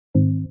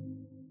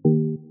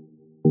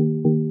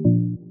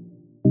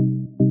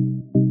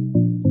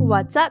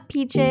What's up,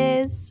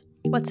 Peaches?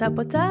 What's up?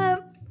 What's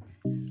up?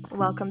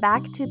 Welcome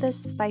back to the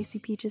Spicy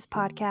Peaches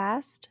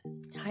podcast.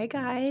 Hi,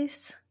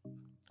 guys.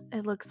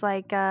 It looks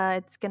like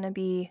it's going to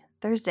be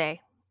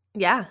Thursday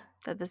Yeah.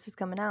 that this is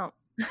coming out.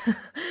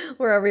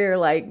 We're over here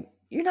like,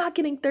 you're not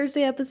getting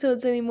Thursday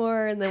episodes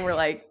anymore. And then we're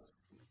like,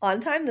 on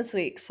time this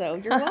week. So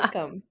you're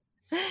welcome.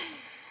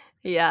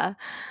 Yeah.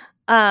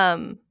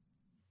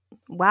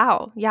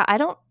 Wow. Yeah, I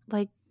don't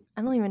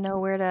even know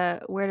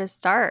where to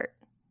start.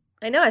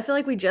 I know. I feel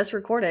like we just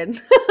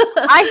recorded.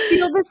 I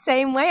feel the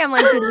same way. I'm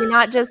like, did we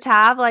not just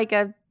have like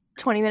a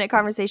 20-minute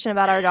conversation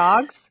about our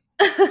dogs?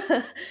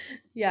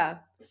 Yeah.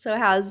 So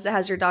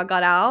has your dog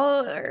got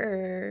out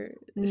or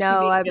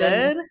No, I've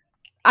good?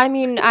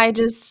 I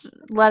just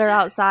let her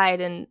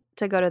outside and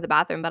to go to the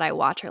bathroom, but I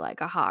watch her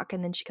like a hawk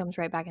and then she comes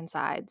right back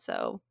inside.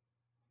 So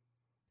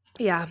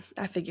yeah,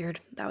 I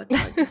figured that would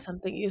probably be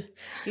something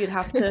you'd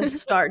have to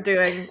start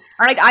doing.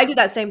 Like I do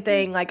that same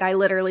thing. Like I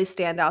literally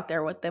stand out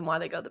there with them while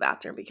they go to the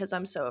bathroom because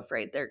I'm so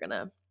afraid they're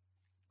gonna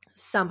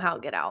somehow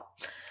get out.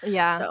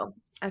 yeah. So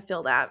I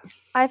feel that.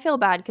 I feel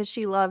bad because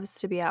she loves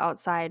to be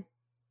outside,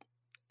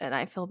 and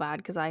I feel bad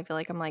because I feel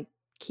like I'm like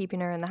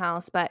keeping her in the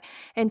house. But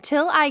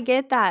until I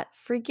get that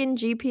freaking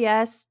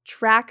GPS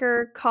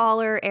tracker,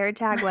 collar,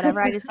 AirTag,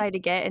 whatever I decide to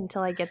get,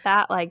 until I get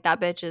that, like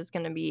that bitch is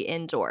gonna be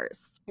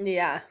indoors.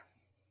 Yeah.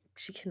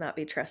 She cannot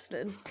be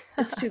trusted.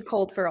 It's too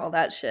cold for all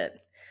that shit.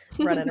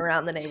 Running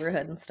around the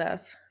neighborhood and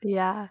stuff.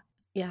 Yeah.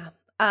 Yeah.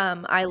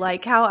 I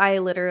like how I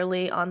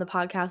literally on the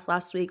podcast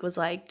last week was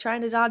like trying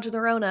to dodge the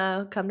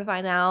Rona. Come to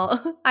find out,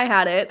 I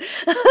had it.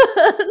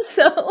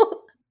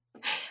 So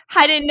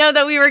I didn't know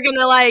that we were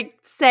gonna like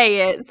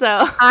say it. So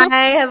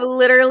I have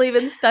literally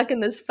been stuck in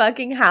this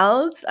fucking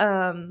house.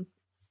 And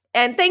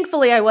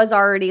thankfully I was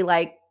already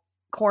like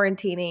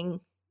quarantining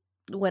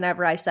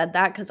whenever I said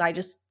that because I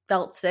just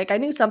felt sick. I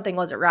knew something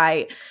wasn't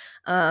right.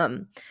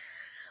 But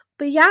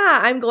yeah,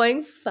 I'm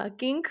going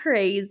fucking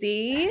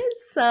crazy.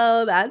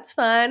 So that's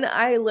fun.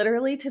 I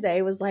literally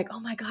today was like, oh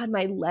my God,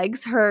 my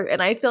legs hurt.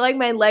 And I feel like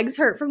my legs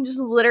hurt from just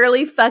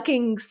literally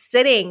fucking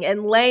sitting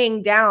and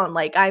laying down.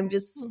 Like I'm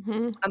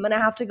going to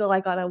have to go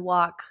like on a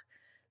walk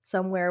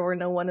somewhere where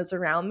no one is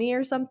around me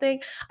or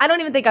something. I don't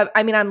even think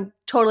I'm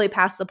totally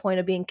past the point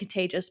of being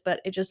contagious,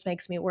 but it just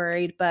makes me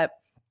worried. But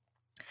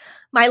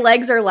my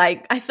legs are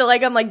like, I feel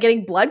like I'm like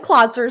getting blood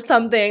clots or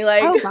something.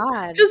 Like, oh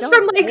God, just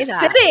from like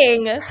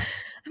sitting. I'm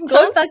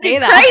going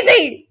fucking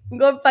crazy. I'm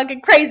going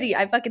fucking crazy.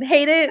 I fucking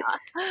hate it.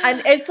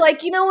 And it's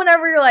like,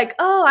 whenever you're like,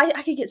 oh,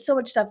 I could get so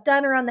much stuff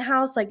done around the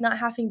house, like not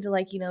having to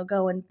like,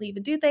 go and leave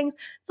and do things.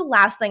 It's the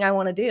last thing I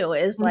want to do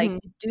is like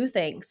do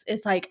things.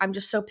 It's like, I'm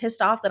just so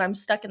pissed off that I'm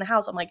stuck in the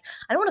house. I'm like,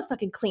 I don't want to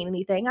fucking clean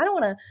anything. I don't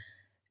want to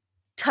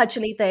touch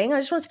anything. I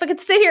just want to fucking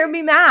sit here and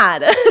be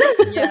mad.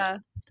 Yeah.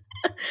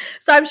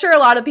 So I'm sure a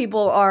lot of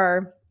people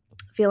are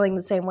feeling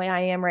the same way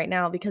I am right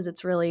now because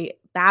it's really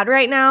bad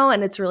right now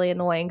and it's really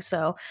annoying.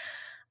 So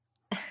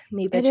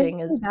me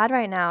bitching is bad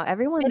right now.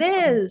 Everyone's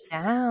going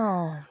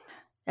down.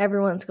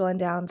 Everyone's going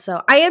down.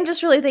 So I am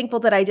just really thankful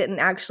that I didn't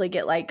actually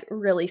get like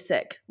really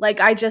sick. Like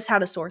I just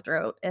had a sore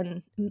throat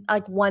and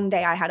like one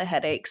day I had a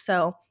headache.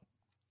 So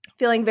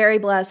feeling very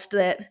blessed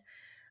that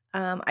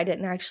I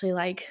didn't actually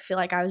like feel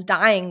like I was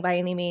dying by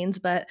any means,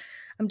 but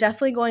I'm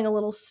definitely going a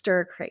little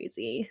stir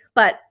crazy.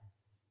 But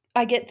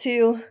I get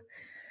to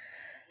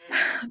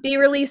be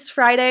released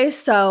Friday,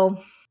 so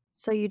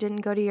you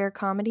didn't go to your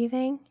comedy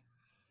thing?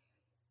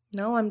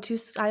 No,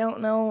 I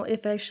don't know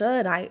if I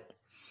should. I'm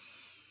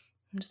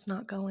just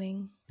not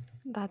going.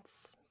 I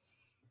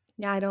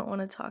don't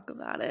want to talk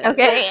about it.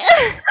 Okay.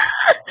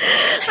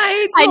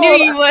 I knew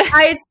you would.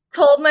 I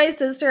told my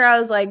sister, I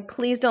was like,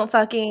 please don't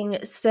fucking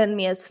send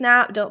me a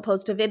snap. Don't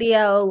post a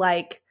video.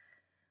 Like,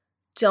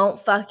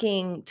 don't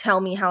fucking tell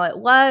me how it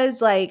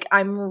was. Like,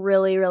 I'm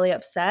really, really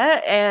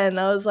upset. And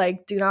I was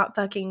like, do not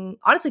fucking,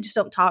 honestly, just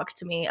don't talk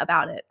to me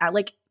about it. I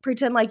like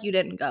pretend like you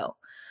didn't go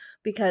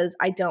because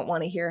I don't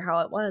want to hear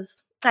how it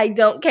was. I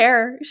don't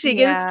care. She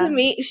gets to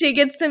meet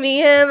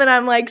him and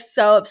I'm like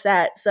so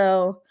upset.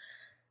 So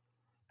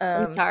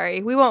I'm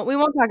sorry. We won't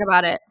talk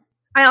about it.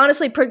 I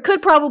honestly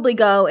could probably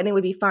go and it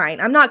would be fine.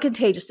 I'm not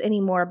contagious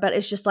anymore, but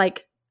it's just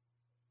like,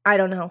 I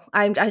don't know.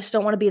 I just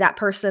don't want to be that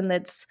person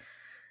that's,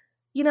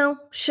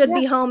 should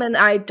be home and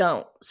I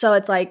don't. So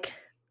it's like,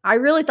 I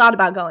really thought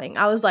about going.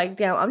 I was like,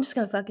 damn, I'm just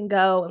going to fucking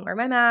go and wear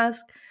my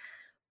mask.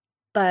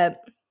 But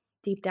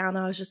deep down,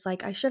 I was just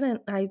like, I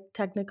shouldn't. I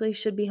technically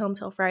should be home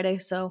till Friday.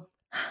 So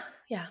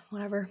yeah,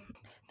 whatever.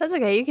 That's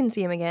okay. You can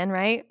see him again,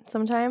 right?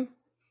 Sometime?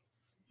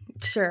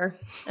 Sure.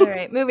 All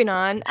right, moving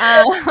on.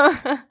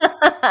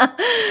 I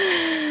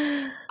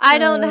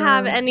don't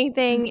have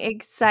anything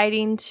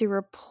exciting to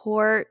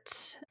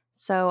report,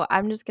 so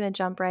I'm just going to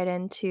jump right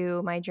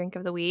into my drink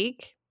of the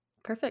week.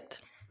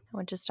 Perfect. I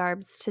went to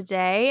Starbucks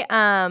today.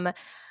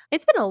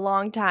 It's been a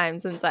long time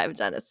since I've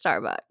done a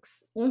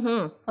Starbucks.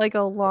 Like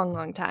a long,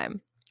 long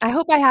time. I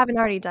hope I haven't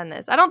already done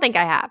this. I don't think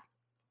I have.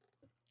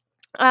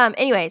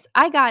 Anyways,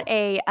 I got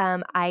a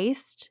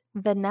iced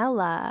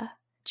vanilla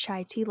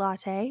chai tea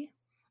latte.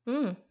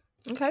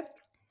 Okay.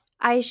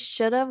 I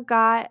should have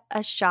got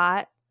a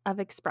shot of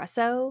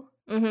espresso.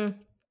 Mm-hmm.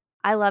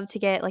 I love to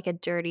get like a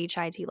dirty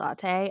chai tea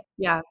latte.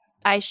 Yeah.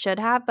 I should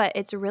have, but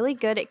it's really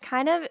good. It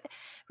kind of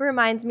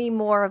reminds me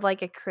more of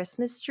like a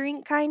Christmas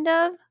drink, kind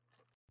of.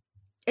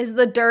 Is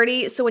the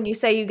dirty, so when you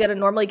say you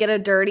normally get a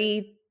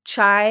dirty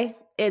chai,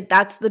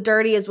 that's the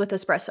dirty is with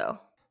espresso.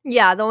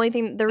 Yeah, the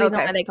reason Okay.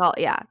 why they call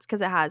it, it's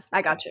because it has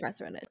I got you.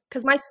 espresso in it.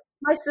 Because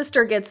my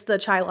sister gets the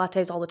chai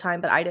lattes all the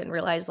time, but I didn't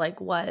realize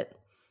like what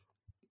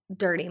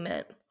dirty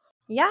meant.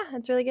 Yeah,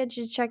 it's really good.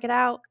 Just check it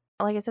out.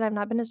 Like I said, I've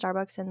not been to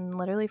Starbucks in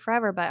literally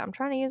forever, but I'm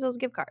trying to use those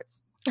gift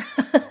cards.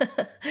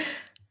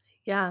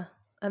 Yeah,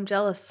 I'm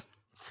jealous.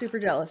 Super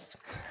jealous.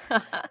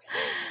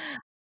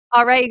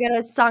 All right, you got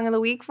a song of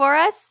the week for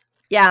us?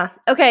 Yeah.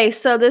 Okay,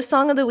 so this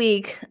song of the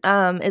week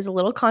is a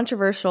little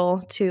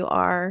controversial to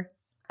our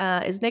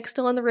is Nick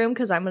still in the room?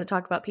 Because I'm going to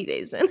talk about Pete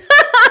Davidson.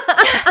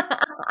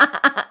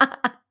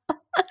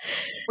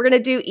 We're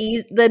going to do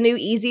the new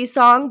Easy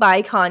song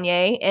by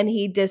Kanye, and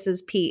he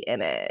disses Pete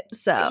in it.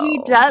 So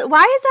He does.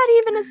 Why is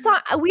that even a song?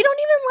 We don't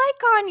even like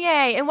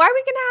Kanye. And why are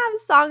we going to have a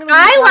song of the week?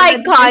 I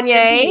like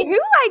Kanye. Who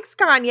likes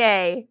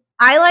Kanye?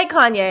 I like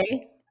Kanye.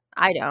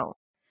 I don't.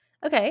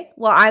 Okay,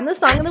 well, I'm the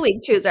song of the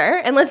week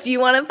chooser, unless you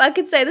want to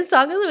fucking say the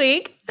song of the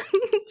week.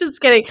 Just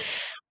kidding.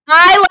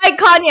 I like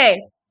Kanye.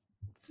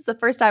 This is the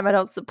first time I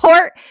don't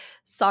support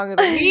song of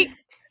the week.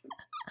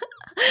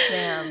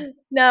 Damn.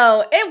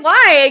 No,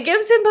 why? It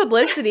gives him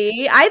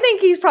publicity. I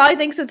think he probably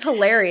thinks it's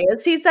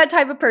hilarious. He's that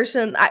type of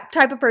person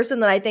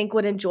that I think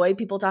would enjoy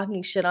people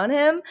talking shit on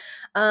him.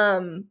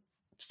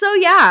 So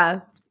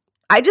yeah.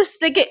 I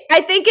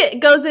think it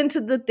goes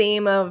into the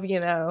theme of,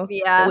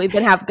 that we've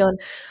been having going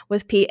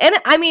with Pete. And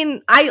I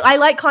mean, I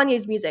like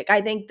Kanye's music.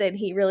 I think that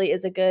he really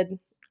is a good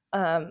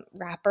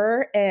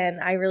rapper, and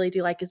I really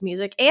do like his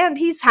music. And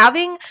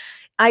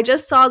I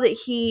just saw that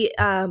he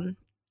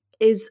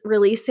is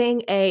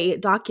releasing a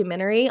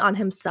documentary on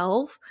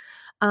himself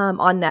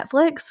on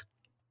Netflix.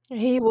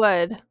 He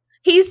would.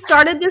 He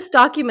started this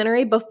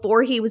documentary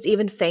before he was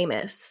even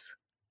famous.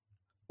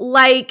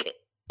 Like,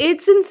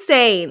 it's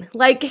insane.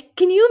 Like,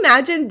 can you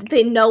imagine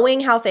knowing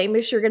how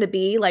famous you're going to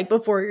be, like,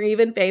 before you're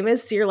even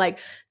famous? So you're like,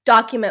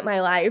 document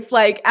my life.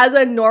 Like, as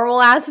a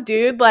normal ass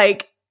dude,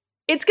 like,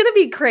 it's going to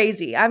be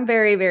crazy. I'm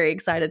very, very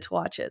excited to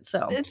watch it.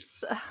 So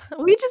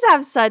we just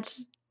have such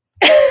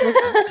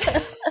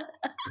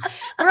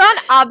we're on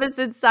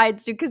opposite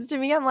sides too, because to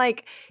me I'm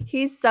like,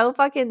 he's so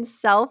fucking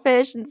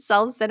selfish and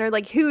self-centered.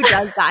 Like, who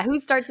does that? Who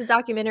starts a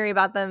documentary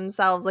about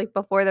themselves like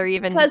before they're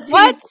even He's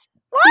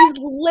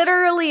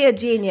literally a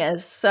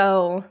genius.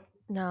 So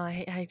no,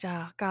 I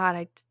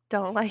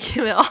don't like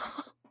him at all.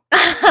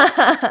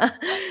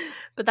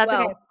 But that's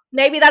okay.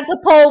 Maybe that's a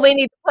poll we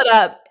need to put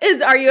up.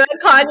 Are you a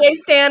Kanye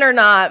stan or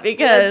not?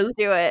 Because let's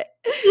do it.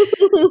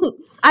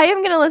 I am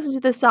going to listen to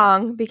this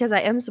song because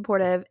I am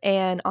supportive,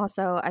 and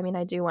also, I mean,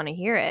 I do want to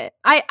hear it.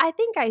 I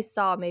think I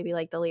saw maybe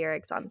like the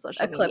lyrics on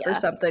social media. A clip or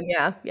something,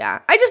 yeah.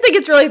 I just think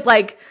it's really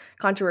like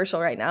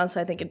controversial right now,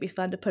 so I think it'd be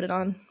fun to put it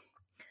on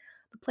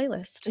the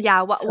playlist.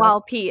 Yeah,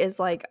 while Pete is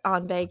like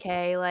on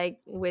vacay, like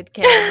with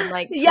Kim,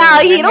 like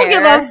yeah, he don't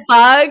give a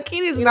fuck.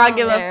 He does not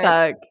give a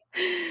fuck.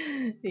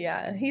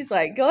 Yeah, he's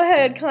like, go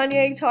ahead,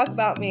 Kanye, talk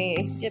about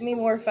me. Give me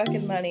more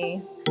fucking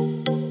money.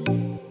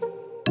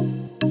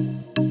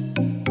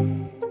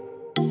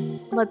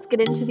 Let's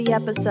get into the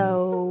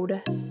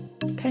episode.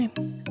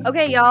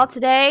 Okay, y'all.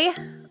 Today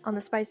on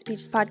the Spicy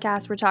Peaches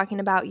podcast, we're talking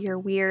about your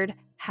weird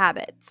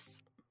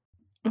habits.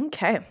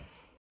 Okay.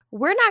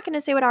 We're not going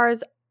to say what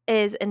ours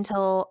is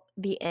until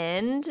the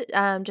end,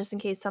 just in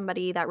case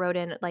somebody that wrote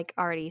in like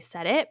already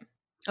said it.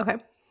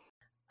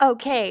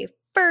 Okay.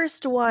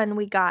 First one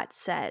we got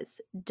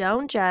says,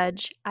 don't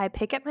judge. I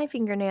pick at my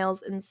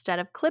fingernails instead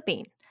of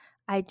clipping.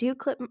 I do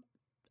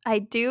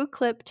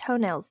clip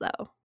toenails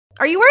though.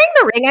 Are you wearing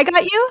the ring I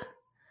got you?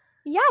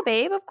 Yeah,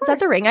 babe, of course. Is that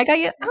the ring I got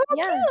you? Oh,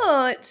 yeah.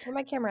 Cute. Where's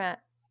my camera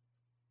at?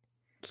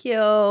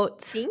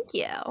 Cute. Thank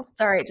you.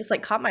 Sorry, it just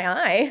like caught my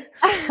eye.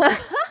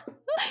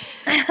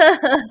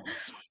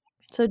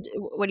 So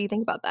what do you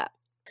think about that?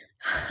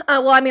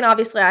 Well, I mean,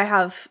 obviously I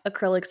have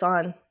acrylics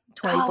on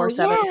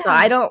 24/7, so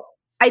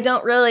I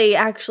don't really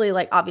actually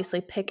like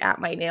obviously pick at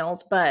my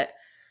nails, but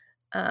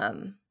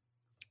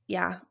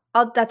yeah,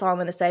 that's all I'm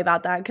going to say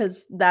about that,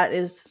 because that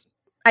is,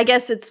 I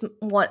guess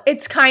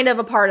it's kind of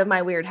a part of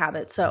my weird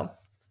habit. So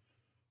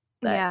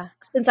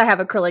since I have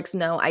acrylics,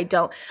 no, I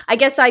don't. I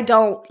guess I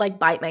don't like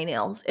bite my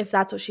nails, if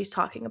that's what she's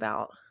talking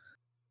about.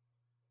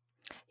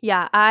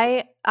 Yeah,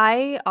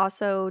 I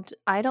also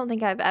I don't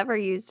think I've ever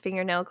used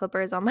fingernail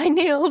clippers on my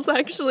nails,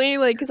 actually,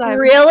 like, because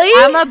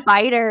I'm a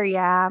biter.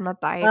 Yeah, I'm a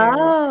biter.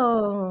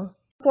 Oh,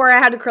 before I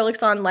had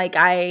acrylics on, like,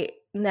 I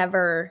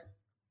never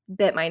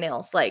bit my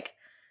nails. Like,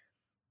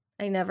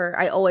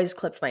 I always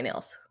clipped my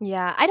nails.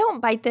 Yeah, I don't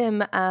bite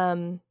them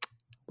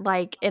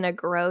like in a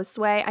gross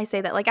way. I say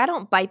that, like, I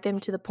don't bite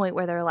them to the point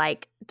where they're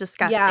like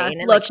disgusting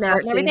and look like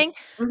nasty and everything.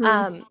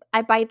 Mm-hmm.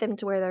 I bite them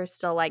to where they're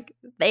still like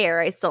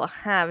there. I still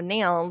have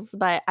nails,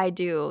 but I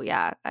do.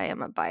 Yeah, I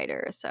am a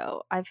biter,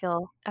 so I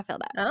feel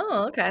that.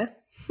 Oh, okay.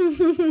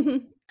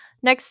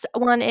 Next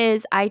one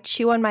is I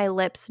chew on my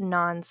lips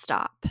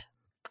nonstop.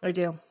 I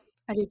do.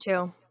 I do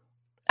too.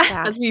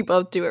 Yeah. As we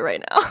both do it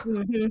right now.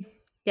 Mm-hmm.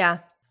 Yeah.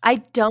 I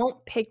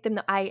don't pick them.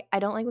 I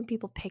don't like when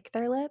people pick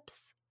their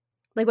lips.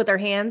 Like with their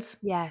hands?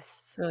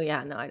 Yes. Oh,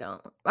 yeah. No, I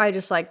don't. I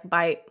just like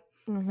bite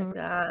like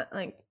that,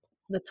 like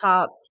the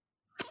top.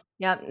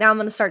 Yeah. Now I'm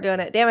going to start doing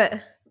it. Damn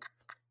it.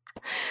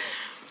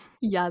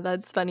 Yeah,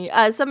 that's funny.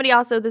 Somebody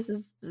also, this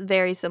is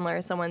very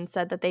similar. Someone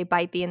said that they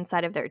bite the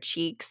inside of their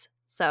cheeks.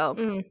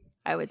 So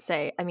I would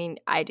say, I mean,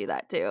 I do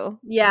that too.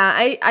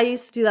 Yeah. I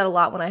used to do that a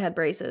lot when I had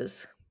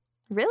braces.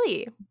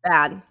 Really?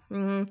 Bad.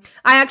 I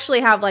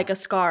actually have like a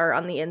scar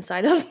on the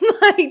inside of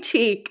my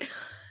cheek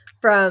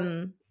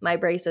from my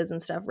braces and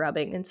stuff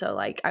rubbing. And so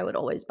like I would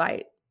always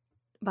bite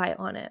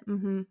on it.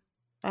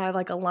 I have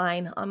like a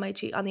line on my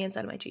cheek, on the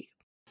inside of my cheek.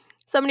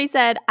 Somebody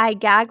said, I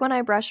gag when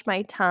I brush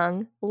my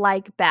tongue,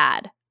 like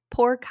bad.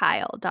 Poor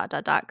Kyle, ...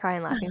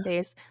 crying laughing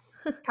face.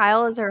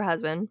 Kyle is her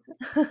husband.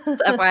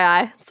 Just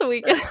FYI. So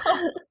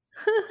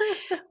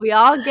we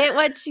all get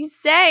what she's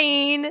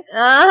saying.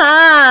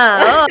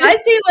 Oh, I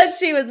see what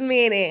she was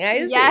meaning.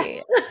 I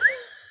see.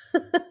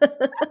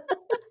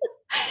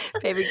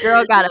 Baby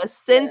girl got a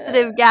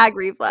sensitive gag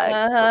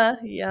reflex.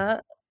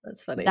 Yeah.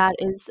 That's funny. That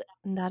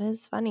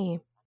is funny.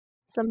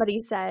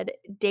 Somebody said,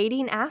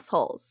 dating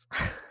assholes.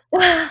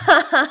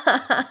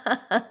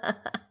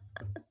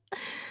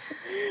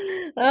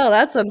 Oh,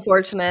 that's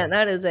unfortunate.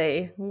 That is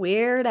a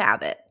weird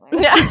habit.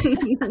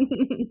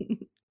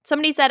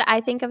 Somebody said,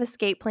 I think of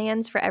escape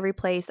plans for every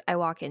place I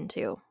walk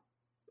into.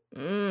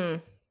 Yeah,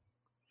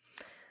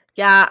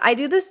 I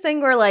do this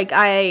thing where like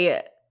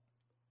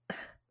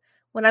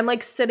when I'm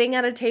like sitting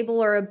at a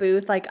table or a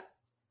booth, like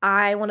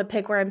I want to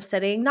pick where I'm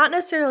sitting, not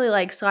necessarily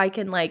like so I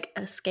can like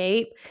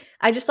escape.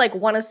 I just like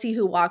want to see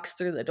who walks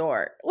through the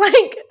door.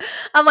 Like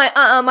I'm like,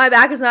 my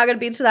back is not going to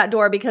be to that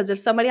door because if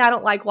somebody I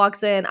don't like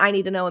walks in, I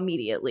need to know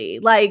immediately.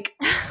 Like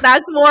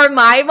that's more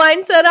my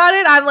mindset on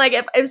it. I'm like,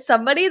 if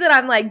somebody that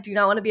I'm like, do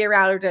not want to be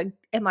around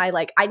am I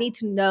like, I need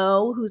to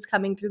know who's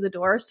coming through the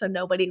door so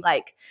nobody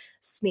like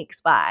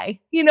sneaks by.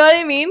 You know what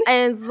I mean?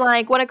 And it's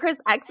like, one of Chris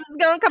X is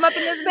going to come up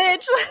in this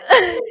bitch.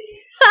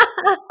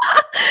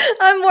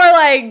 I'm more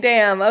like,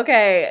 damn,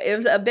 okay,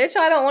 if a bitch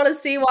I don't want to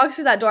see walks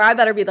through that door, I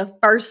better be the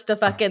first to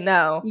fucking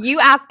know. You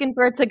asking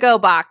for a to-go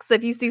box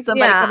if you see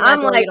somebody coming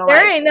I'm like,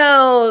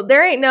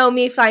 there ain't no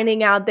me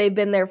finding out they've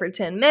been there for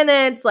 10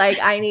 minutes. Like,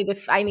 I need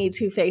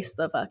to face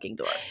the fucking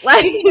door.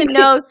 Like,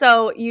 no,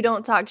 so you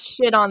don't talk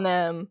shit on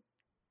them.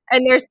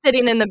 And they're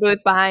sitting in the booth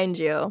behind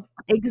you.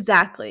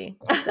 Exactly.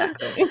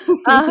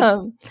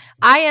 I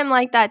am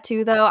like that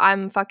too, though.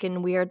 I'm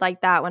fucking weird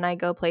like that when I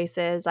go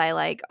places. I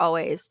like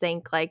always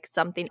think like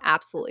something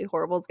absolutely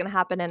horrible is gonna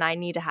happen, and I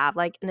need to have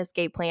like an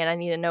escape plan. I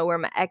need to know where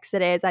my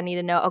exit is. I need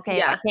to know, okay,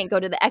 if I can't go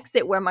to the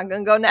exit, where am I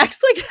gonna go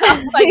next? Like, how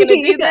am I gonna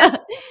do this?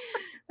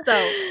 So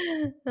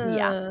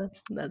yeah,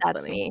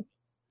 that's me.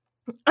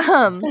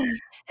 And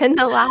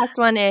the last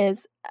one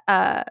is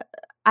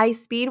I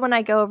speed when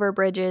I go over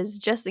bridges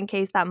just in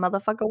case that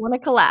motherfucker want to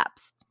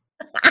collapse.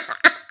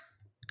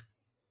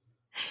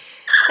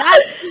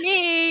 That's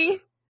me.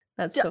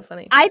 That's so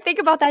funny. I think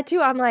about that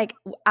too. I'm like,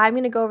 I'm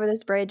going to go over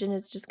this bridge and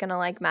it's just going to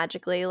like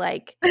magically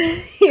like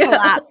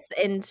collapse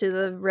into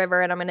the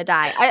river and I'm going to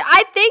die.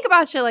 I think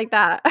about shit like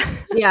that.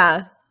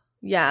 Yeah.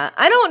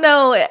 I don't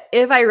know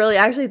if I really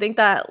actually think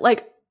that,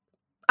 like,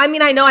 I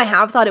mean, I know I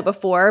have thought it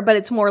before, but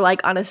it's more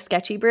like on a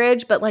sketchy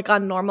bridge. But like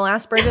on normal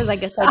ass bridges, I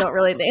guess I don't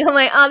really think. I'm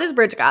like, oh, this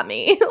bridge got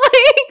me.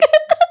 Like,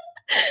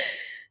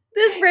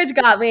 this bridge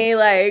got me.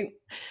 Like,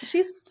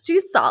 she's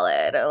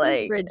solid. Like,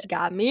 this bridge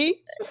got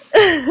me.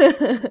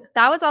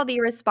 That was all the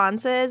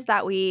responses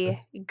that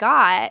we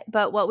got.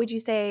 But what would you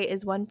say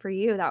is one for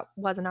you that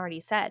wasn't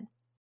already said?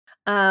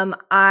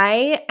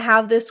 I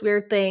have this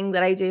weird thing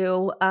that I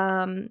do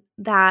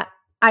that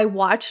I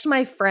watched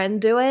my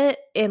friend do it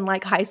in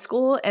like high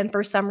school, and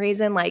for some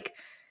reason, like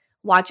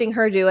watching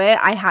her do it,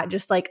 I had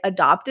just like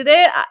adopted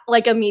it.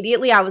 Like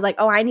immediately I was like,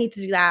 oh, I need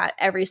to do that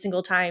every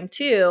single time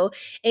too.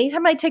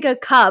 Anytime I take a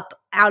cup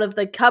out of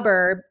the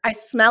cupboard, I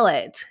smell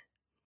it.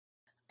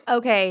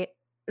 Okay,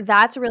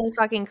 that's really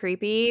fucking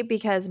creepy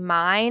because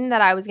mine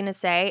that I was going to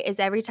say is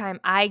every time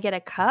I get a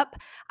cup,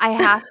 I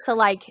have to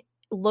like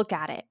look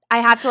at it. I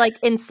have to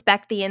like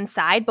inspect the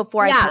inside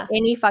before I put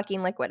any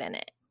fucking liquid in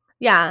it.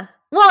 Yeah.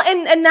 Well,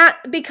 and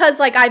that because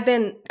like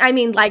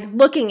like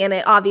looking in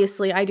it,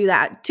 obviously I do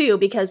that too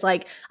because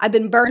like I've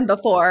been burned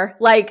before.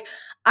 Like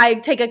I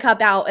take a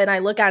cup out and I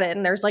look at it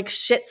and there's like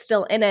shit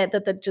still in it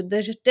that the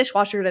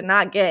dishwasher did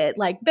not get,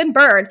 like been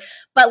burned.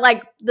 But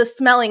like the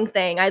smelling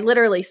thing, I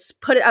literally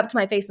put it up to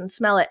my face and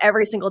smell it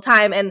every single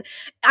time. And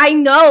I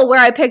know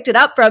where I picked it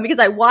up from because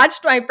I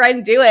watched my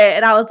friend do it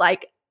and I was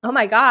like, oh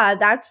my God,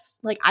 that's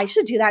like, I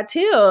should do that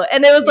too.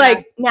 And it was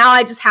like, now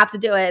I just have to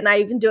do it. And I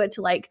even do it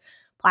to like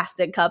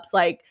plastic cups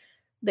like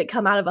that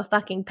come out of a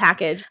fucking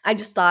package. I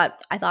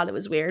thought it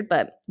was weird,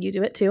 but you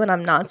do it too, and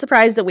I'm not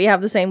surprised that we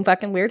have the same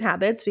fucking weird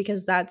habits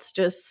because that's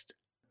just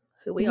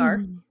who we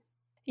are.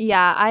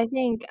 Yeah, I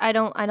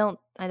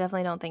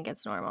definitely don't think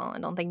it's normal. I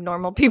don't think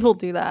normal people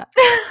do that.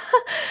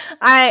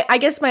 I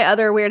guess my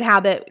other weird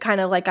habit, kind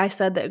of like I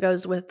said, that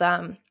goes with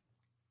the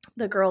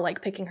girl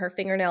like picking her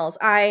fingernails.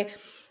 I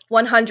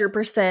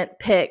 100%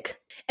 pick.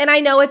 And I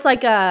know it's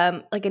like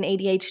an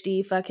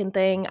ADHD fucking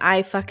thing.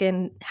 I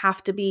fucking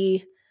have to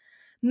be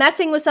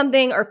messing with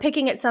something or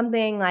picking at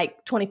something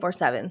like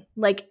 24/7.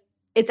 Like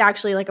it's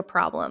actually like a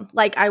problem.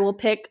 Like I will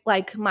pick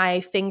like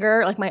my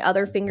finger, like my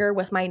other finger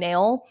with my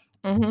nail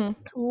Mm-hmm.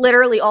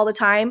 literally all the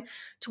time,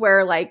 to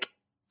where like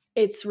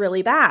it's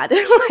really bad.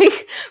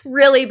 Like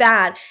really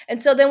bad. And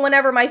so then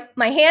whenever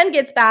my hand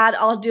gets bad,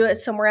 I'll do it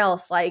somewhere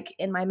else, like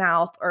in my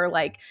mouth, or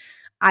like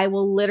I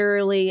will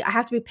literally, I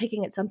have to be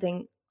picking at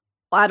something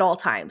at all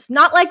times.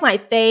 Not like my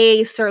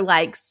face or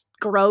like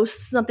gross,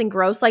 something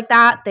gross like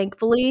that,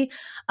 thankfully.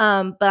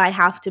 But I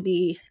have to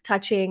be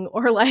touching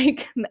or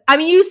like, I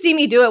mean, you see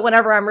me do it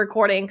whenever I'm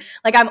recording.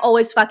 Like I'm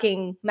always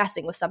fucking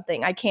messing with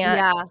something.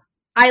 Yeah,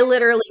 I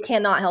literally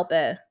cannot help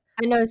it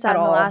I noticed at that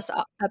in the all. last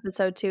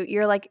episode too.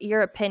 You're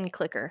a pin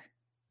clicker.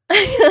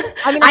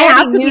 I mean, I I already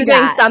have to be knew doing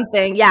that.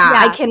 something. Yeah,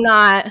 Yeah,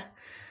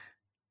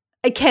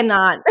 I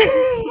cannot.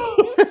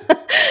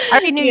 I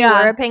already knew you were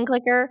Yeah. a pin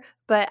clicker,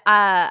 but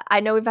I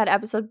know we've had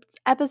episodes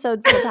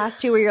in the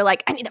past too where you're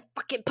like, I need to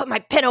fucking put my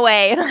pin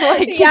away, and I'm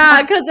like,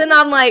 Yeah, because then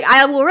I'm like,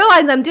 I will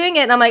realize I'm doing it,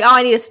 and I'm like, oh,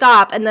 I need to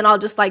stop, and then I'll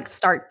just like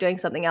start doing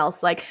something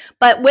else. Like,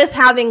 but with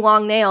having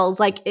long nails,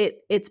 like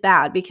it's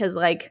bad because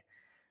like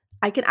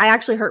I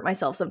actually hurt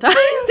myself sometimes.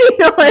 You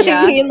know what I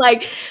Yeah. mean?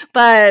 Like,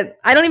 but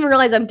I don't even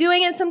realize I'm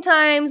doing it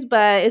sometimes.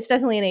 But it's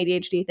definitely an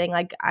ADHD thing.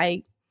 Like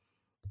I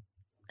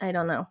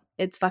don't know.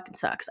 It's fucking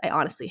sucks. I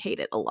honestly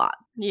hate it a lot.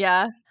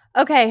 Yeah.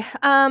 Okay.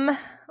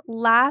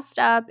 Last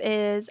up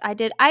is I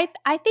think I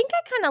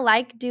kind of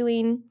like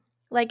doing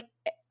like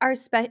our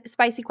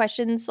spicy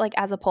questions like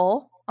as a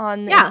poll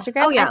on the Yeah.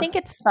 Instagram. Oh I yeah. think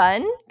it's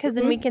fun because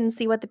then we Mhm. can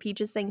see what the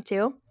peaches think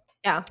too.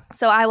 Yeah.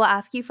 So I will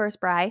ask you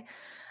first, Bri.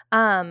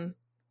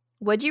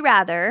 Would you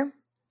rather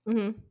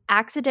Mhm.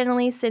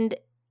 accidentally send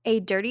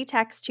a dirty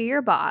text to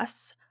your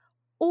boss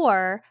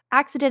or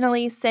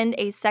accidentally send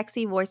a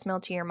sexy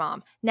voicemail to your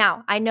mom?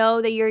 Now, I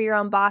know that you're your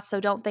own boss, so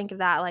don't think of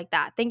that like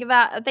that. Think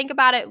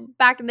about it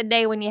back in the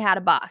day when you had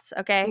a boss,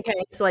 okay?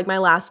 Okay. So like my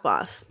last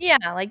boss. Yeah,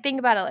 like think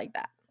about it like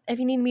that. If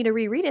you need me to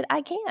reread it,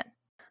 I can.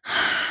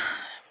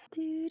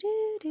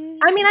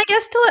 I mean, I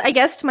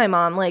guess to my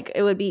mom, like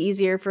it would be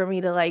easier for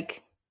me to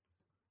like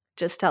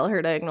just tell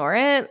her to ignore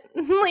it.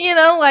 You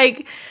know,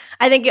 like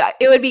I think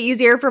it would be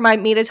easier for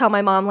me to tell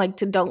my mom like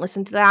to don't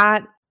listen to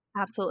that,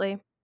 Absolutely.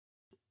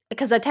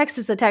 because a text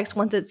is a text.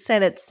 Once it's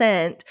sent, it's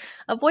sent.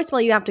 A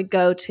voicemail, you have to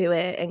go to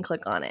it and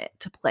click on it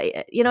to play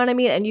it. You know what I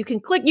mean? And you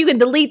can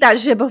delete that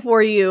shit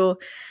before you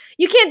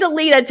can't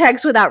delete a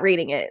text without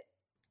reading it.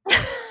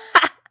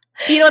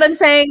 You know what I'm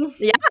saying?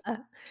 Yeah.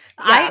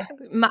 Yeah.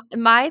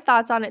 My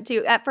thoughts on it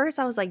too. At first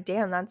I was like,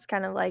 damn, that's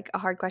kind of like a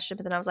hard question,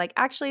 but then I was like,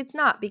 actually it's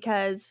not,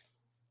 because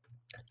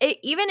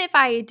even if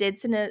I did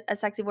send a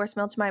sexy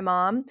voicemail to my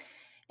mom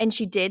and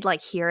she did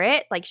like hear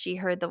it, like she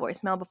heard the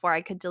voicemail before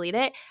I could delete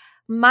it,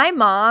 my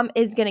mom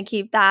is going to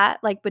keep that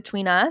like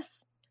between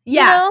us, you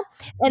Yeah. know?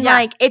 And Yeah.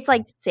 like it's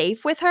like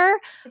safe with her.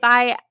 If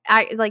I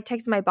like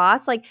text my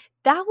boss, like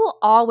that will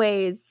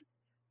always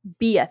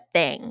be a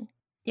thing.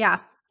 Yeah.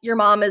 Your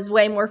mom is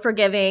way more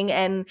forgiving.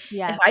 And if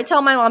Yes. I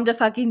tell my mom to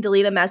fucking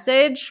delete a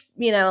message,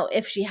 you know,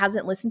 if she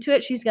hasn't listened to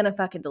it, she's going to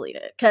fucking delete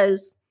it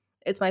because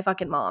it's my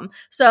fucking mom.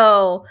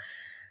 So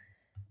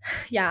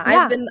yeah,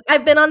 Yeah.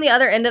 I've been on the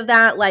other end of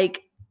that.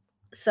 Like,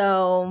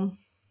 so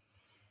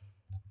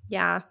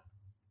yeah,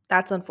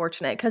 that's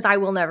unfortunate because I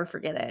will never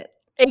forget it.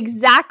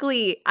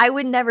 Exactly. I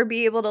would never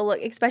be able to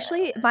look,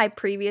 especially my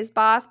previous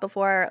boss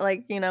before,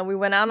 like, you know, we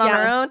went out on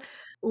our Yeah.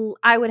 own.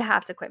 I would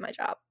have to quit my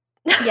job.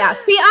 Yeah.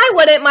 See, I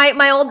wouldn't.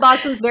 My old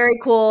boss was very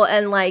cool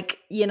and like,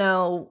 you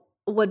know,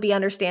 would be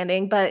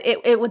understanding, but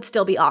it would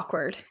still be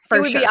awkward for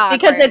It would sure. be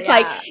Because awkward, it's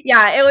like,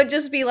 yeah. yeah, it would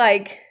just be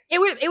like, It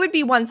would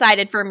be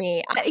one-sided for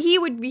me. He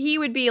would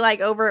be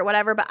like over it,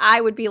 whatever, but I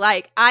would be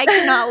like, I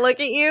cannot look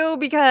at you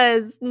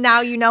because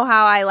now you know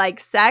how I like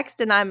sext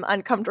and I'm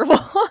uncomfortable.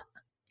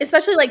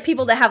 especially like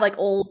people that have like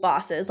old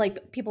bosses,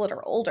 like people that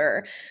are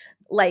older,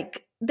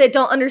 like that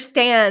don't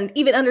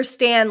even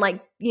understand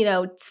like, you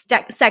know,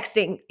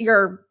 sexting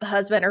your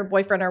husband or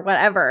boyfriend or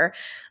whatever.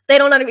 They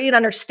don't even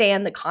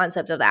understand the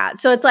concept of that.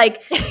 So it's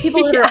like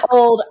people that Yeah. are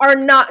old are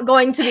not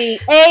going to be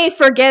A,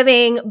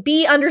 forgiving,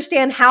 B,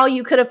 understand how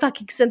you could have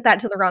fucking sent that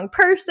to the wrong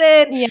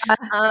person. Yeah.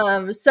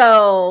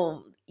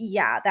 So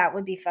yeah, that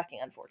would be fucking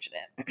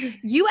unfortunate.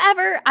 You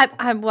ever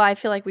I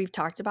feel like we've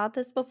talked about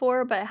this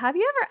before, but have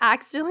you ever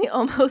accidentally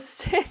almost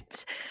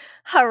sent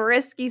a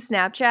risky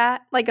Snapchat,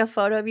 like a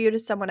photo of you to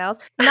someone else?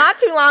 Not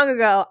too long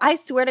ago, I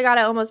swear to God,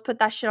 I almost put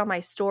that shit on my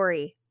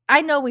story.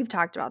 I know we've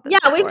talked about this Yeah,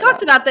 before, we've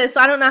talked though. about this.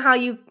 So I don't know how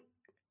you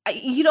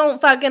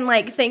don't fucking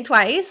like think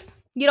twice.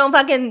 You don't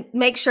fucking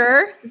make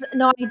sure?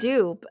 No, I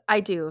do. I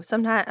do.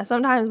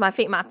 Sometimes my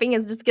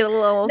fingers just get a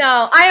little.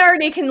 No, I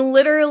already can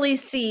literally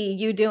see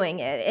you doing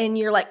it, and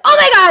you're like, "Oh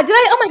my god, did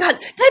I put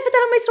that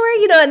on my story?"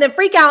 You know, and then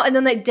freak out, and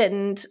then they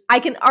didn't. I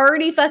can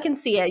already fucking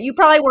see it. You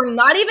probably were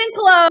not even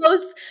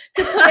close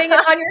to putting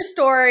it on your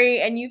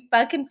story, and you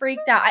fucking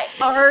freaked out. I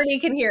already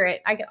can hear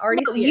it. I can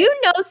already see it.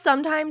 You know,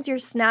 sometimes your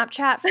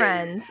Snapchat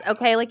friends,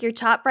 okay, like your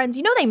top friends,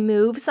 you know, they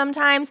move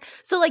sometimes.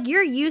 So like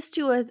you're used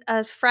to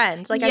a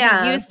friend, like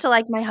I'm used to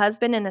like my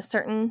husband in a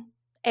certain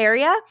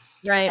area,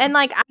 right? And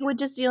like I would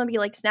just be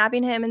like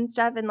snapping him and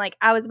stuff, and like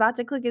I was about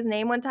to click his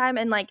name one time,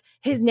 and like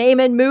his name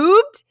had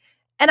moved,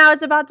 and I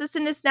was about to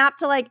send a snap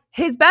to like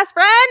his best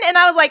friend, and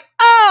I was like,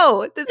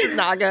 oh, this is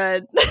not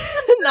good.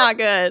 Not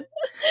good.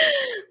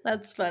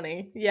 That's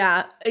funny.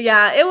 Yeah,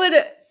 it would.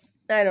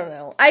 I don't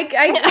know.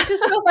 It's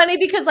just so funny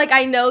because like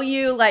I know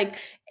you, like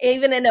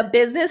even in a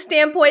business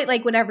standpoint,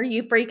 like whenever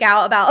you freak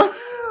out about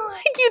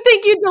like you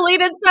think you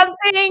deleted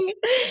something,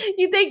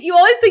 you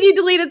always think you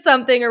deleted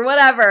something or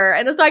whatever,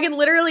 and so I can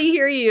literally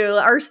hear you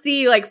or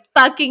see you like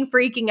fucking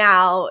freaking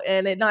out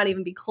and it not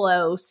even be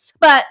close.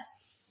 But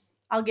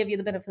I'll give you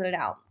the benefit of the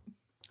doubt.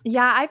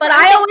 Yeah,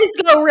 I always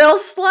go real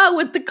slow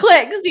with the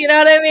clicks. You know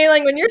what I mean?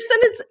 Like when you're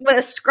sending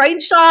a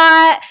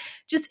screenshot,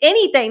 just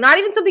anything, not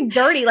even something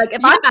dirty. Like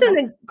if I'm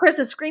sending Chris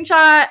a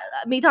screenshot,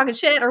 me talking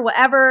shit or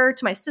whatever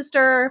to my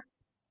sister,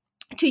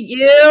 to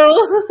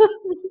you.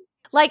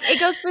 Like it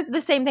goes for the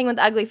same thing with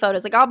ugly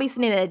photos. Like I'll be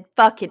sending a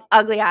fucking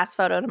ugly ass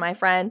photo to my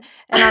friend,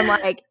 and I'm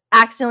like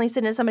accidentally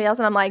sending it to somebody else,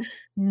 and I'm like,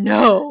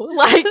 no,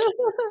 like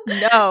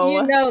no.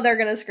 You know they're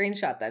gonna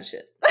screenshot that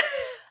shit.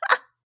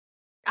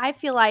 I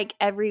feel like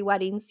every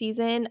wedding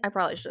season, I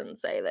probably shouldn't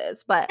say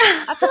this, but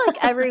I feel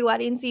like every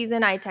wedding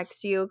season I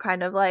text you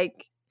kind of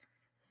like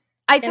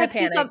I text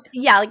you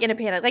like in a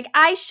panic. Like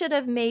I should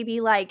have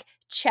maybe like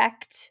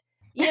checked,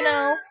 you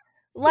know,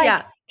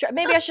 like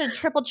maybe I should have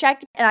triple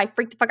checked, and I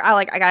freaked the fuck out.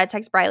 Like I gotta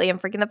text Briley, I'm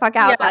freaking the fuck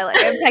out. So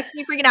I'm texting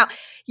you freaking out.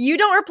 You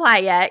don't reply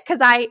yet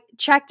because I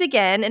checked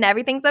again and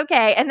everything's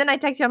okay. And then I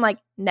text you, I'm like,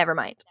 never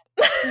mind.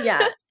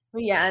 Yeah.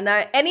 And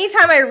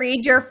anytime I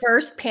read your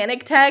first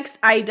panic text,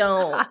 I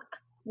don't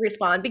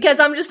respond because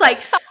I'm just like,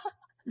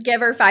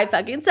 give her 5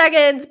 fucking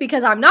seconds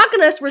because I'm not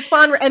going to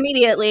respond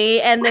immediately,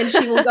 and then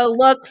she will go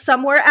look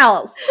somewhere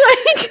else.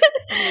 Like,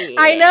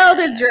 I know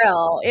the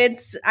drill.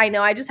 I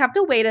know I just have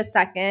to wait a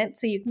second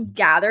so you can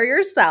gather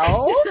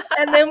yourself,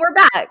 and then we're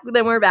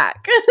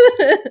back.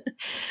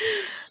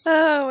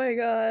 Oh my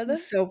God.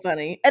 So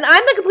funny. And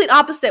I'm the complete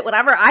opposite.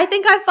 Whenever I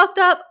think I fucked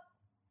up,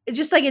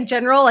 just like in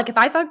general, like if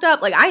I fucked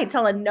up, like I ain't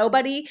telling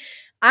nobody.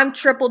 I'm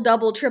triple,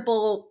 double,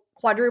 triple,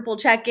 quadruple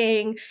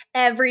checking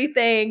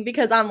everything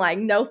because I'm like,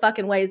 no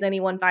fucking way is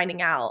anyone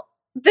finding out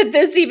that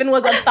this even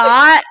was a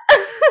thought,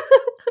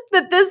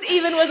 that this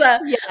even was a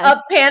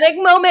panic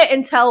moment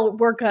until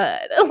we're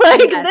good.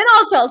 Like then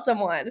I'll tell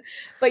someone.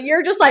 But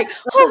you're just like,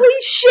 holy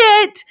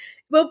shit,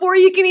 before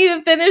you can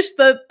even finish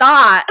the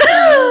thought.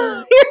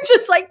 You're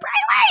just like,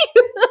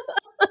 Briley.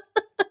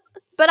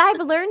 But I've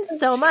learned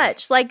so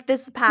much, like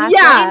this past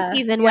wedding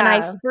season when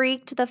I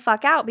freaked the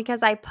fuck out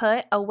because I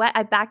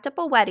backed up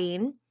a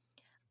wedding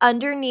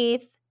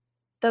underneath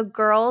the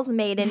girl's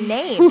maiden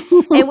name.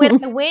 And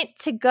when I went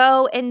to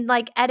go and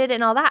like edit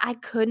and all that, I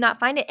could not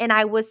find it. And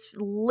I was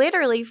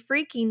literally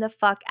freaking the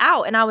fuck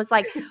out. And I was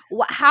like,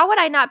 how would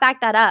I not back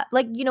that up?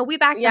 Like, you know, we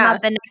backed them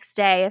up the next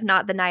day, if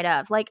not the night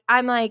of. Like,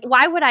 I'm like,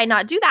 why would I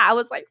not do that? I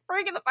was like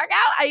freaking the fuck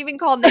out. I even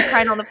called Nick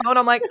crying on the phone.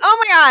 I'm like,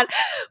 oh my God,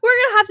 we're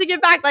going to have to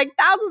give back like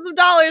thousands of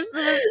dollars to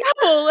this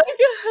couple. Like,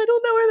 I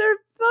don't know where their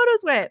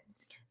photos went.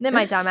 And then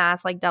my dumb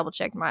ass like double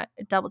checked my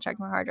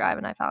hard drive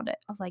and I found it.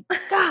 I was like,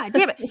 God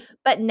damn it.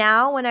 But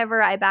now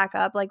whenever I back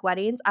up like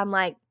weddings, I'm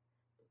like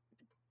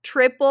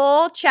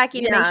triple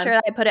checking to make sure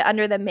that I put it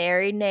under the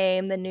married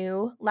name, the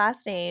new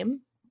last name.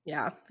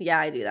 Yeah,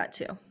 I do that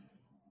too.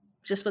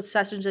 Just with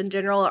sessions in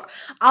general.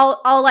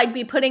 I'll like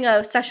be putting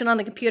a session on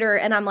the computer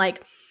and I'm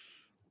like,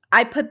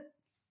 I put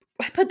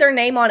their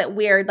name on it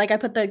weird. Like I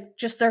put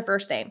just their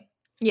first name.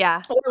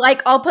 Yeah. Or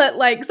like I'll put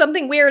like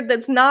something weird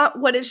that's not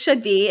what it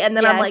should be. And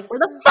then I'm like, where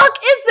the fuck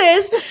is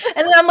this?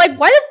 And then I'm like,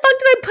 why the fuck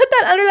did I put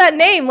that under that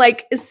name?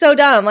 Like it's so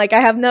dumb. Like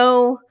I'm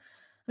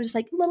just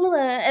like, la, la, la.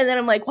 And then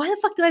I'm like, why the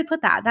fuck did I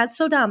put that? That's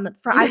so dumb.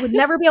 I would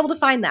never be able to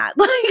find that.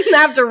 Like I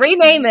have to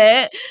rename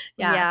it.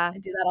 Yeah. I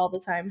do that all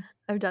the time.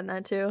 I've done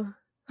that too.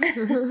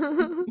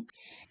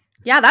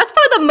 Yeah, that's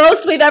probably the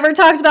most we've ever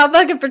talked about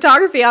fucking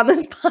photography on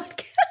this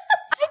podcast.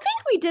 I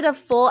think we did a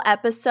full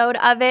episode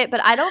of it,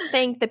 but I don't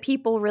think the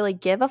people really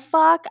give a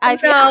fuck.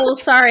 No,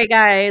 sorry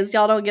guys.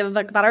 Y'all don't give a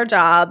fuck about our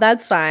job.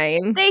 That's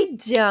fine. They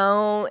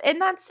don't, and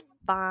that's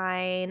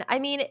fine. I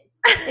mean,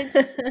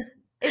 it's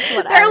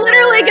whatever. They're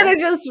literally going to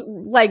just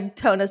like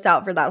tone us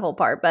out for that whole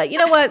part, but you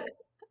know what?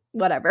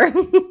 Whatever.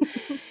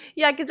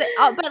 Yeah, because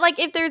but like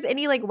if there's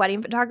any like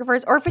wedding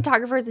photographers or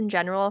photographers in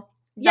general,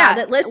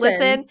 that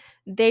listen.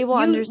 they will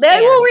They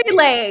understand. will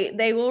relate.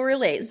 They will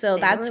relate. So They will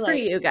that's for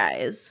relate. you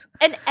guys.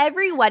 And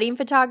every wedding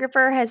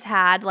photographer has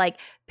had like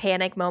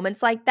panic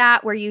moments like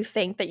that where you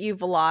think that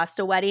you've lost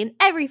a wedding.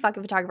 Every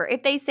fucking photographer.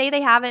 If they say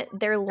they haven't,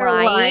 they're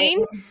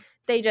lying.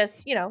 They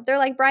just, they're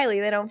like Briley.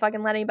 They don't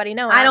fucking let anybody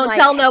know. I don't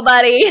tell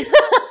nobody.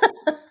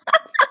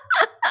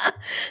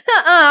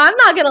 I'm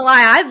not gonna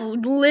lie. I've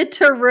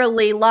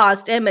literally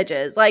lost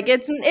images. Like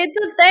it's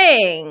a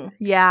thing.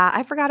 Yeah,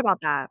 I forgot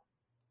about that.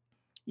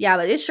 Yeah,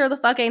 but it sure the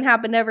fuck ain't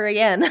happened ever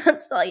again.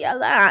 So yeah,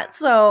 that.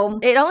 So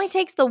it only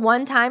takes the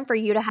one time for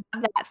you to have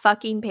that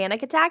fucking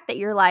panic attack that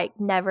you're like,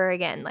 never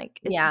again. Like,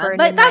 it's burned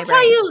but in my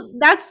brain.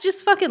 that's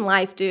just fucking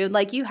life, dude.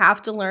 Like you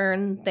have to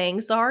learn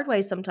things the hard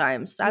way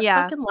sometimes. That's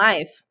fucking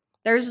life.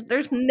 There's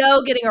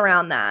no getting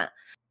around that.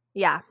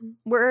 Yeah,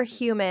 we're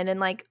human and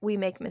like we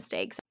make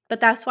mistakes.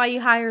 But that's why you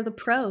hire the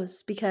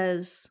pros,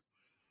 because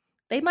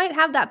they might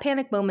have that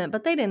panic moment,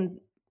 but they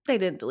didn't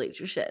delete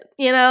your shit.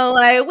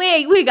 Like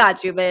we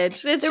got you,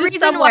 bitch. It's the just reason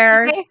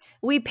somewhere. Why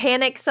we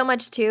panic so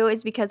much too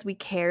is because we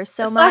care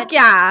so much. Fuck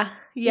yeah.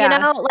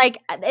 Like,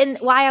 and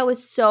why I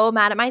was so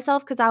mad at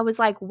myself because I was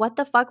like, what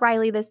the fuck,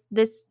 Riley?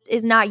 This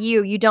is not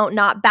you. You don't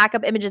not back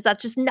up images.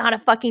 That's just not a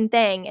fucking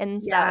thing.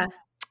 And so,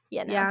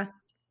 yeah,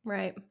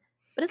 right.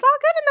 But it's all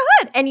good in the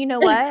hood. And you know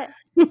what?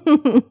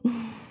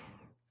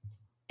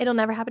 It'll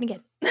never happen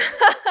again.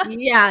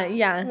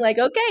 Yeah. Like,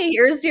 okay,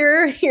 here's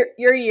your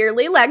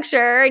yearly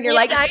lecture, and you're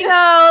like, I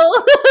know.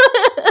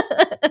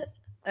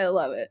 I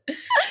love it.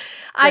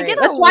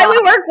 That's why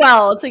we work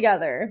well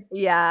together.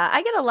 Yeah,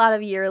 I get a lot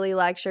of yearly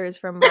lectures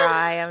from Bri.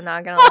 I'm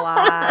not gonna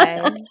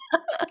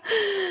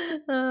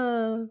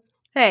lie.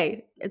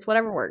 Hey, it's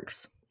whatever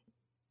works.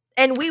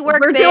 And we work.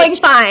 We're doing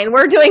fine.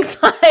 We're doing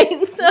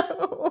fine.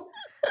 So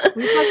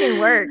we fucking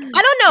work.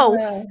 I don't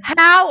know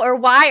how or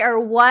why or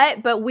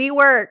what, but we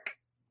work.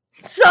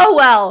 So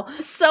well.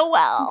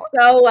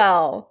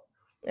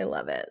 I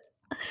love it.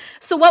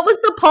 So what was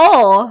the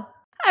poll?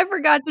 I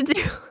forgot to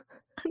do.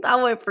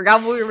 I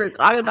forgot what we were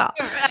talking about.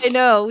 I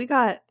know. We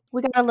got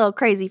a little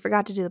crazy.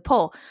 Forgot to do the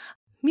poll.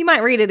 You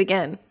might read it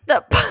again.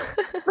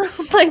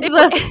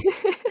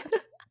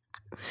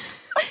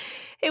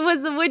 It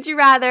was a would you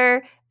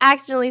rather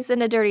accidentally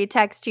send a dirty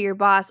text to your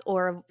boss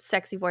or a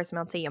sexy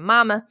voicemail to your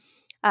mama.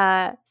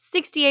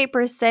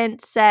 68%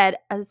 said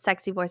a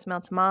sexy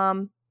voicemail to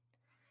mom.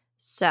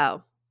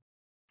 So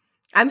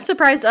I'm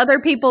surprised other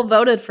people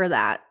voted for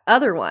that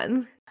other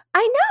one.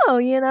 I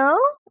know,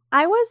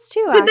 I was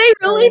too. Did they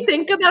really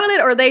think about it,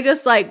 or they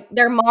just like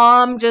their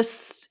mom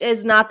just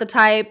is not the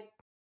type?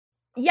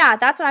 Yeah,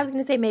 that's what I was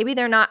going to say. Maybe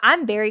they're not.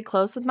 I'm very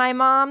close with my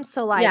mom,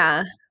 so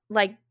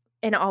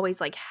and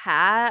always like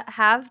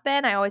have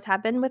been. I always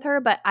have been with her,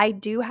 but I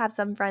do have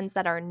some friends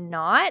that are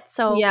not.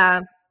 So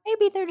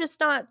maybe they're just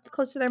not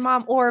close to their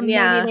mom, or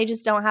maybe they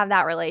just don't have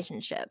that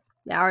relationship.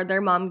 Yeah, or their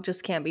mom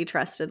just can't be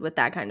trusted with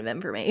that kind of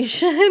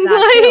information.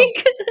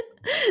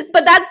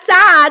 But that's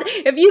sad.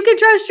 If you can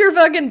trust your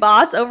fucking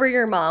boss over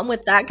your mom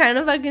with that kind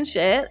of fucking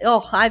shit,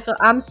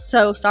 I'm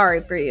so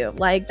sorry for you.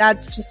 Like,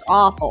 that's just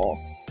awful.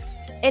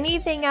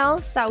 Anything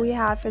else that we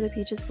have for the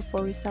Peaches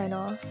before we sign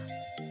off?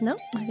 No,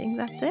 I think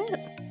that's it.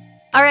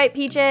 All right,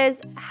 Peaches,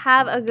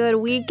 have a good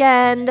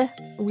weekend.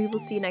 We will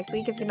see you next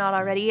week. If you're not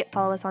already,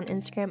 follow us on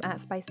Instagram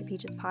at Spicy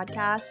Peaches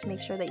Podcast. Make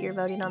sure that you're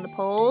voting on the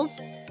polls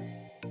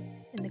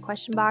in the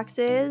question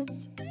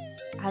boxes.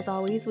 As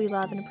always, we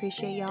love and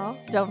appreciate y'all.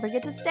 Don't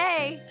forget to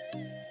stay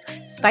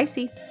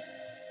spicy.